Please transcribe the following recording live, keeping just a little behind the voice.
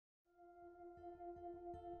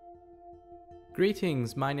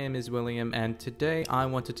Greetings, my name is William and today I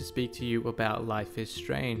wanted to speak to you about Life is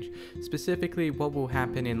Strange, specifically what will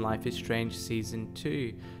happen in Life is Strange Season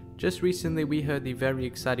 2. Just recently we heard the very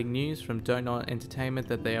exciting news from Donut Entertainment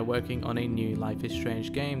that they are working on a new Life is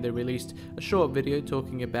Strange game. They released a short video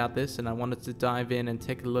talking about this and I wanted to dive in and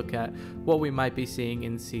take a look at what we might be seeing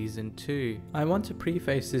in Season 2. I want to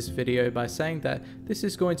preface this video by saying that this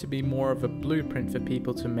is going to be more of a blueprint for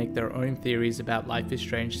people to make their own theories about Life is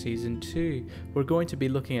Strange Season 2. We're going to be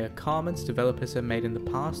looking at comments developers have made in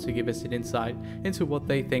the past to give us an insight into what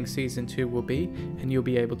they think Season 2 will be, and you'll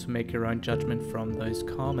be able to make your own judgment from those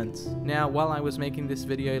comments. Now, while I was making this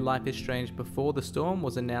video, Life is Strange Before the Storm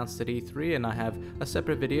was announced at E3, and I have a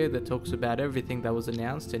separate video that talks about everything that was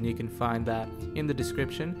announced, and you can find that in the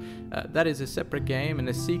description. That is a separate game and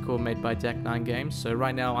a sequel made by Deck 9 Games, so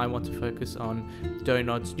right now I want to focus on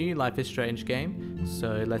Donut's new Life is Strange game,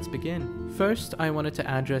 so let's begin. First, I wanted to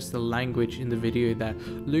address the language in the video that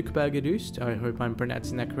Luc Bagadust, I hope I'm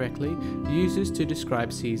pronouncing that correctly, uses to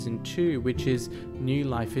describe Season 2, which is New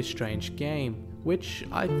Life is Strange game, which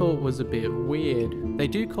I thought was a bit weird. They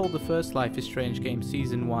do call the first Life is Strange game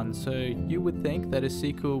Season 1, so you would think that a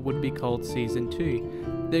sequel would be called Season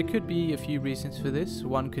 2. There could be a few reasons for this.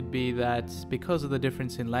 One could be that because of the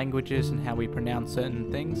difference in languages and how we pronounce certain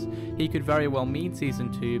things, he could very well mean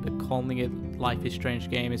Season 2, but calling it Life is Strange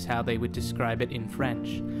game is how they would describe it in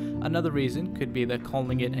French. Another reason could be that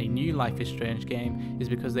calling it a new Life is Strange game is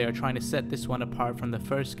because they are trying to set this one apart from the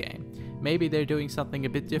first game. Maybe they're doing something a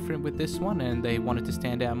bit different with this one and they wanted to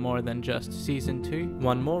stand out more than just Season 2.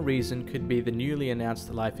 One more reason could be the newly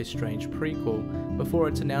announced Life is Strange prequel. Before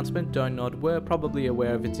its announcement, Donut were probably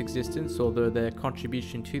aware of its existence, although their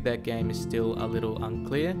contribution to that game is still a little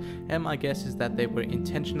unclear, and my guess is that they were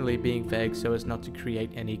intentionally being vague so as not to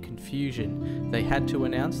create any confusion. They had to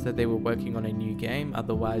announce that they were working on a new game,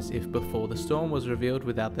 otherwise if Before the Storm was revealed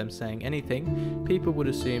without them saying anything, people would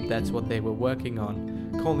assume that's what they were working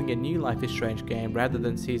on. Calling a new Life is Strange game rather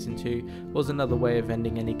than Season 2 was another way of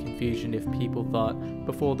ending any confusion if people thought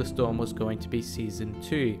Before the Storm was going to be Season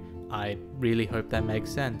 2. I really hope that makes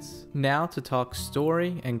sense. Now to talk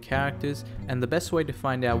story and characters, and the best way to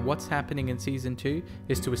find out what's happening in Season 2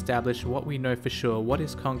 is to establish what we know for sure, what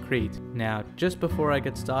is concrete. Now, just before I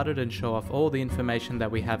get started and show off all the information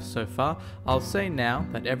that we have so far, I'll say now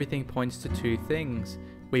that everything points to two things.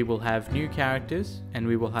 We will have new characters and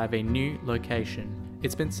we will have a new location.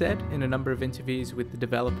 It's been said in a number of interviews with the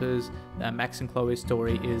developers that Max and Chloe's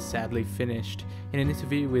story is sadly finished. In an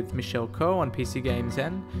interview with Michelle Coe on PC Games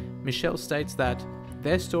N, Michelle states that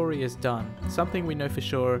their story is done. Something we know for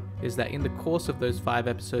sure is that in the course of those 5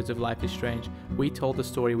 episodes of Life is Strange, we told the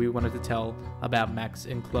story we wanted to tell about Max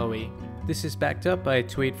and Chloe. This is backed up by a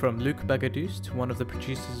tweet from Luc Bagadust, one of the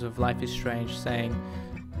producers of Life is Strange, saying,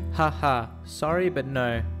 "Haha, sorry but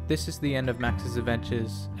no, this is the end of Max's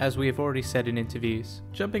adventures, as we have already said in interviews."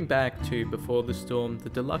 Jumping back to Before the Storm, the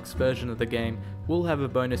deluxe version of the game will have a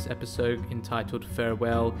bonus episode entitled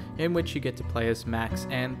Farewell, in which you get to play as Max,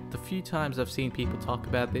 and the few times I've seen people talk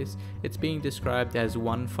about this, it's being described as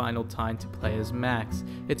one final time to play as Max.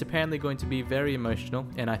 It's apparently going to be very emotional,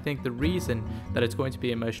 and I think the reason that it's going to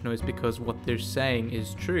be emotional is because what they're saying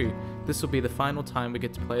is true. This will be the final time we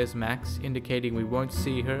get to play as Max, indicating we won't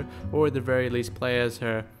see her, or at the very least play as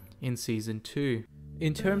her, in Season 2.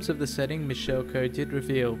 In terms of the setting, Michelle Coe did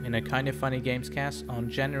reveal in a Kinda Funny Games cast on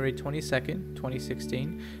January 22nd,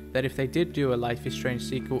 2016, that if they did do a Life is Strange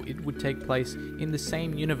sequel, it would take place in the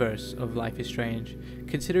same universe of Life is Strange.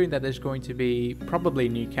 Considering that there's going to be probably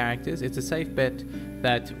new characters, it's a safe bet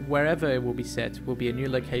that wherever it will be set will be a new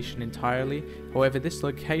location entirely. However, this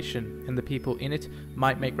location and the people in it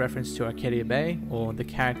might make reference to Arcadia Bay or the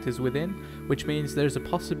characters within, which means there's a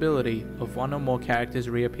possibility of one or more characters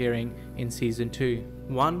reappearing in Season 2.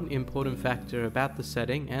 One important factor about the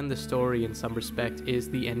setting and the story in some respect is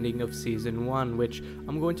the ending of Season 1, which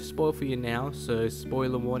I'm going to spoil for you now, so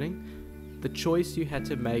spoiler warning. The choice you had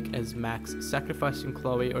to make as Max, sacrificing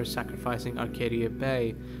Chloe or sacrificing Arcadia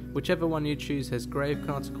Bay. Whichever one you choose has grave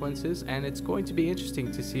consequences, and it's going to be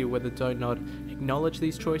interesting to see whether Donut acknowledge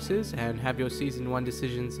these choices and have your Season 1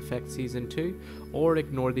 decisions affect Season 2, or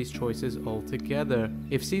ignore these choices altogether.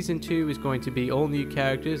 If Season 2 is going to be all new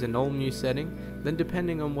characters and all new setting, then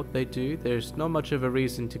depending on what they do, there's not much of a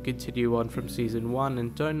reason to continue on from Season 1,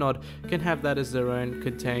 and Donut can have that as their own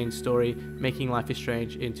contained story, making Life is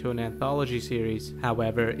Strange into an anthology series.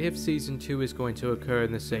 However, if Season 2 is going to occur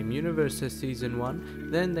in the same universe as Season 1,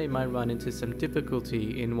 then they might run into some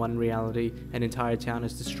difficulty in one reality. An entire town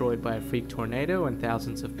is destroyed by a freak tornado, tornado and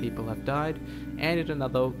thousands of people have died, and in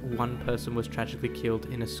another, one person was tragically killed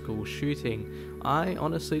in a school shooting. I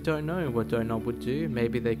honestly don't know what Doughnut would do.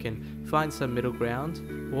 Maybe they can find some middle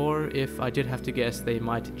ground, or if I did have to guess, they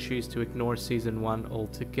might choose to ignore Season 1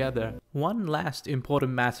 altogether. One last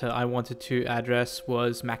important matter I wanted to address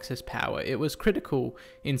was Max's power. It was critical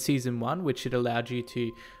in Season 1, which it allowed you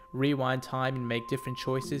to rewind time and make different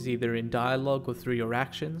choices either in dialogue or through your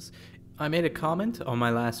actions. I made a comment on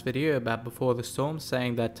my last video about Before the Storm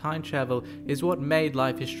saying that time travel is what made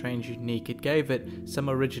Life is Strange unique. It gave it some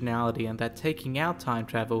originality, and that taking out time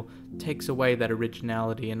travel takes away that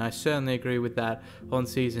originality, and I certainly agree with that on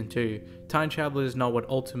Season 2. Time travel is not what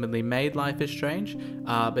ultimately made Life is Strange,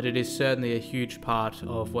 but it is certainly a huge part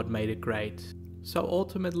of what made it great. So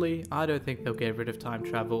ultimately, I don't think they'll get rid of time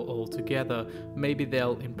travel altogether. Maybe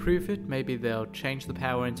they'll improve it, maybe they'll change the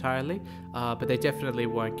power entirely, but they definitely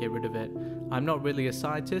won't get rid of it. I'm not really a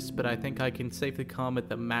scientist, but I think I can safely comment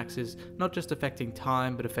that Max is not just affecting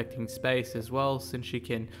time, but affecting space as well, since she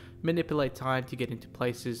can manipulate time to get into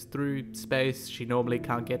places through space she normally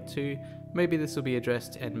can't get to. Maybe this will be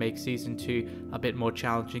addressed and make Season 2 a bit more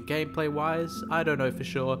challenging gameplay wise. I don't know for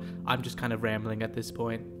sure, I'm just kind of rambling at this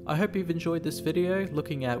point. I hope you've enjoyed this video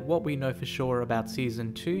looking at what we know for sure about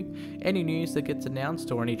Season 2. Any news that gets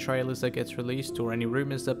announced or any trailers that gets released or any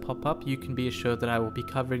rumors that pop up, you can be assured that I will be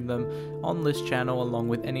covering them on this channel along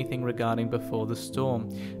with anything regarding Before the Storm.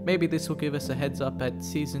 Maybe this will give us a heads up at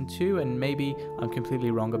Season 2 and maybe I'm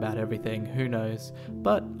completely wrong about everything, who knows.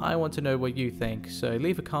 But I want to know what you think, so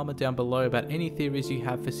leave a comment down below about any theories you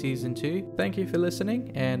have for Season 2. Thank you for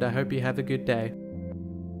listening, and I hope you have a good day.